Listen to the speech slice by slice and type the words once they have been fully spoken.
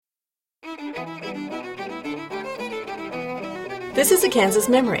This is A Kansas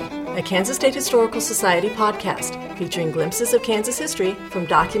Memory, a Kansas State Historical Society podcast featuring glimpses of Kansas history from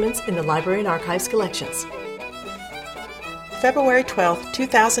documents in the Library and Archives collections. February 12,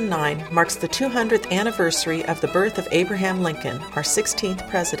 2009 marks the 200th anniversary of the birth of Abraham Lincoln, our 16th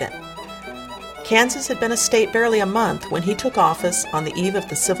president. Kansas had been a state barely a month when he took office on the eve of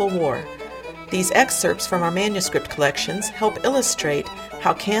the Civil War. These excerpts from our manuscript collections help illustrate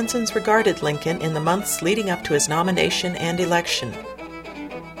how Kansans regarded Lincoln in the months leading up to his nomination and election.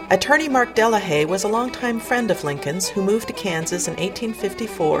 Attorney Mark Delahaye was a longtime friend of Lincoln's who moved to Kansas in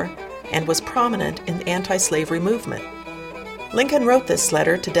 1854 and was prominent in the anti-slavery movement. Lincoln wrote this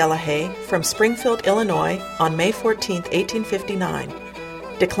letter to Delahaye from Springfield, Illinois on May 14, 1859,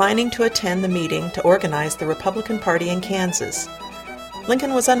 declining to attend the meeting to organize the Republican Party in Kansas.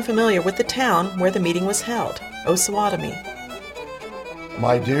 Lincoln was unfamiliar with the town where the meeting was held, Osawatomie.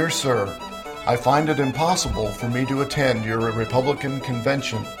 My dear sir, I find it impossible for me to attend your Republican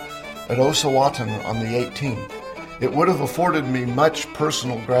convention at Osawatomie on the 18th. It would have afforded me much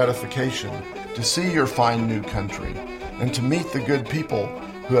personal gratification to see your fine new country and to meet the good people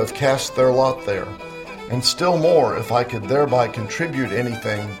who have cast their lot there, and still more if I could thereby contribute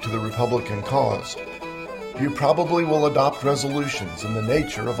anything to the Republican cause. You probably will adopt resolutions in the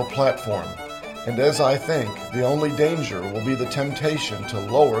nature of a platform, and as I think, the only danger will be the temptation to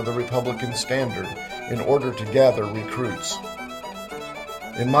lower the Republican standard in order to gather recruits.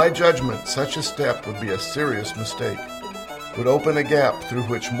 In my judgment, such a step would be a serious mistake, would open a gap through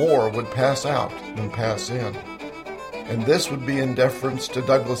which more would pass out than pass in. And this would be in deference to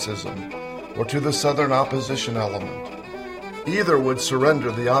Douglasism or to the Southern opposition element. Either would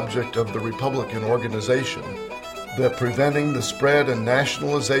surrender the object of the Republican organization, the preventing the spread and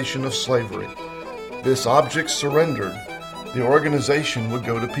nationalization of slavery. This object surrendered, the organization would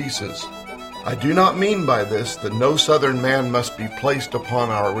go to pieces. I do not mean by this that no Southern man must be placed upon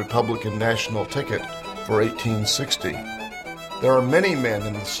our Republican national ticket for 1860. There are many men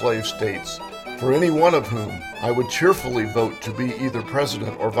in the slave states, for any one of whom I would cheerfully vote to be either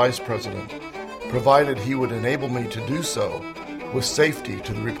president or vice president, provided he would enable me to do so with safety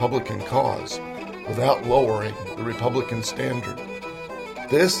to the Republican cause, without lowering the Republican standard.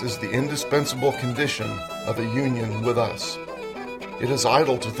 This is the indispensable condition of a union with us. It is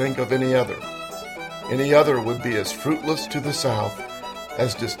idle to think of any other. Any other would be as fruitless to the South,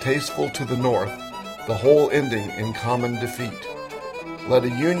 as distasteful to the North, the whole ending in common defeat. Let a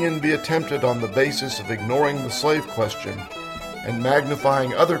union be attempted on the basis of ignoring the slave question and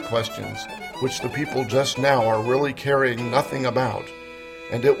magnifying other questions which the people just now are really caring nothing about,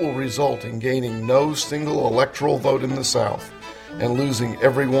 and it will result in gaining no single electoral vote in the South and losing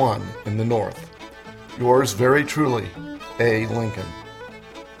every one in the North. Yours very truly, A. Lincoln.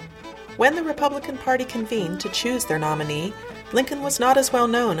 When the Republican Party convened to choose their nominee, Lincoln was not as well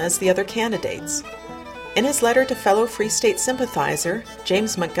known as the other candidates. In his letter to fellow Free State sympathizer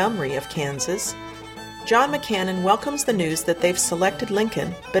James Montgomery of Kansas, John McCannon welcomes the news that they've selected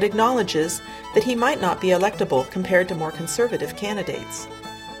Lincoln, but acknowledges that he might not be electable compared to more conservative candidates.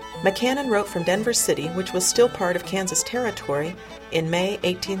 McCannon wrote from Denver City, which was still part of Kansas Territory, in May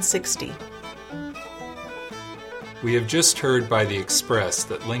 1860. We have just heard by the Express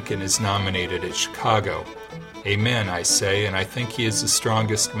that Lincoln is nominated at Chicago. Amen, I say, and I think he is the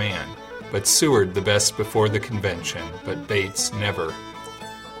strongest man. But Seward the best before the convention, but Bates never.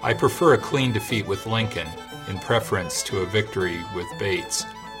 I prefer a clean defeat with Lincoln, in preference to a victory with Bates,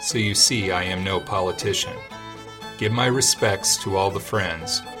 so you see I am no politician. Give my respects to all the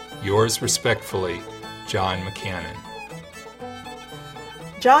friends. Yours respectfully, John McCannon.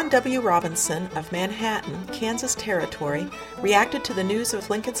 John W. Robinson of Manhattan, Kansas Territory, reacted to the news of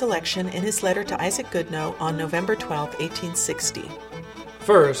Lincoln's election in his letter to Isaac Goodnow on November 12, 1860.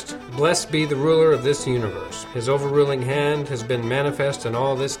 First, blessed be the ruler of this universe. His overruling hand has been manifest in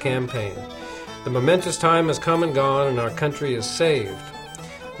all this campaign. The momentous time has come and gone, and our country is saved.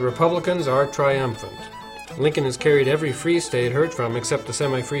 The Republicans are triumphant. Lincoln has carried every free state heard from except the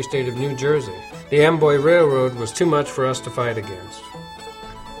semi-free state of New Jersey. The Amboy Railroad was too much for us to fight against.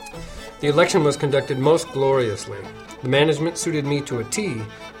 The election was conducted most gloriously. The management suited me to a T, and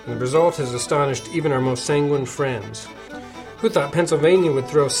the result has astonished even our most sanguine friends. Who thought Pennsylvania would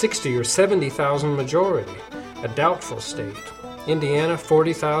throw 60 or 70,000 majority? A doubtful state. Indiana,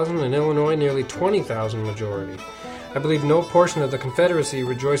 40,000, and Illinois, nearly 20,000 majority. I believe no portion of the Confederacy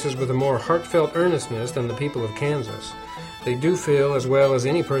rejoices with a more heartfelt earnestness than the people of Kansas. They do feel, as well as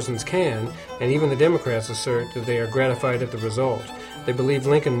any persons can, and even the Democrats assert, that they are gratified at the result. They believe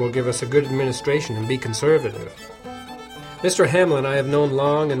Lincoln will give us a good administration and be conservative. Mr. Hamlin I have known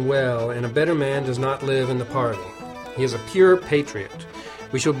long and well, and a better man does not live in the party. He is a pure patriot.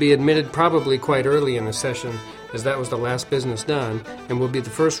 We shall be admitted probably quite early in the session, as that was the last business done, and will be the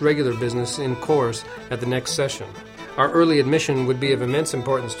first regular business in course at the next session. Our early admission would be of immense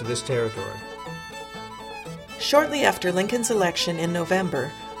importance to this territory. Shortly after Lincoln's election in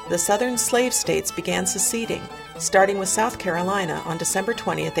November, the southern slave states began seceding, starting with South Carolina on December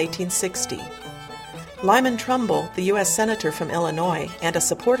 20th, 1860. Lyman Trumbull, the U.S. Senator from Illinois and a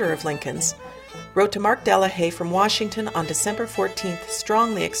supporter of Lincoln's, wrote to Mark Delahaye from Washington on December 14th,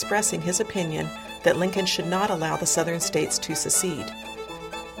 strongly expressing his opinion that Lincoln should not allow the southern states to secede.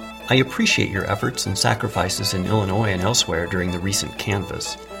 I appreciate your efforts and sacrifices in Illinois and elsewhere during the recent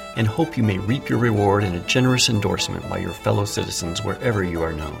canvass, and hope you may reap your reward in a generous endorsement by your fellow citizens wherever you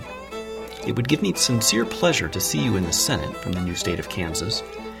are known. It would give me sincere pleasure to see you in the Senate from the new state of Kansas,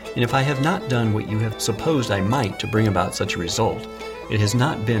 and if I have not done what you have supposed I might to bring about such a result, it has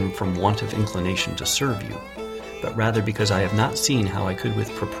not been from want of inclination to serve you, but rather because I have not seen how I could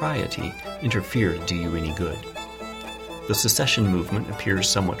with propriety interfere to do you any good. The secession movement appears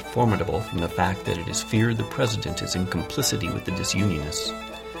somewhat formidable from the fact that it is feared the President is in complicity with the disunionists.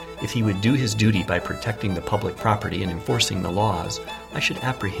 If he would do his duty by protecting the public property and enforcing the laws, I should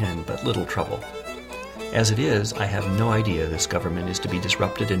apprehend but little trouble. As it is, I have no idea this government is to be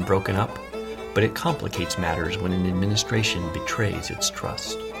disrupted and broken up, but it complicates matters when an administration betrays its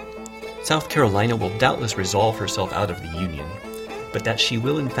trust. South Carolina will doubtless resolve herself out of the Union, but that she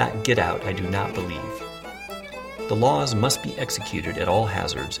will in fact get out I do not believe. The laws must be executed at all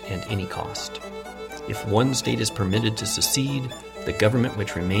hazards and any cost. If one state is permitted to secede, the government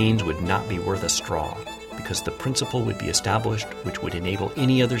which remains would not be worth a straw, because the principle would be established which would enable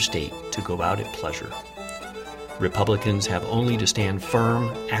any other state to go out at pleasure. Republicans have only to stand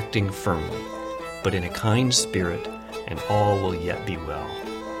firm, acting firmly, but in a kind spirit, and all will yet be well.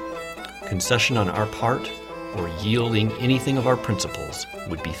 Concession on our part, or yielding anything of our principles,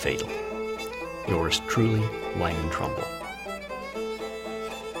 would be fatal. Yours truly, Lyman Trumbull.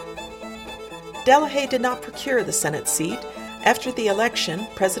 Delahaye did not procure the Senate seat. After the election,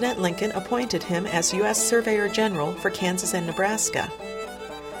 President Lincoln appointed him as U.S. Surveyor General for Kansas and Nebraska.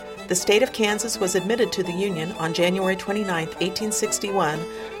 The state of Kansas was admitted to the Union on January 29, 1861,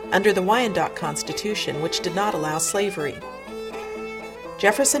 under the Wyandotte Constitution, which did not allow slavery.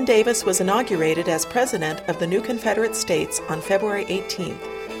 Jefferson Davis was inaugurated as President of the new Confederate States on February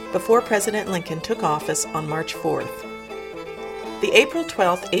 18th, before President Lincoln took office on March 4th. The April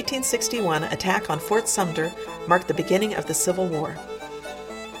 12, 1861 attack on Fort Sumter marked the beginning of the Civil War.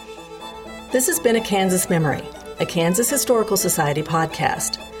 This has been a Kansas Memory, a Kansas Historical Society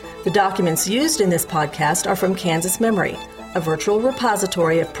podcast. The documents used in this podcast are from Kansas Memory, a virtual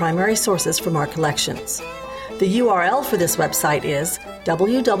repository of primary sources from our collections. The URL for this website is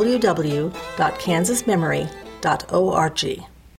www.kansasmemory.org.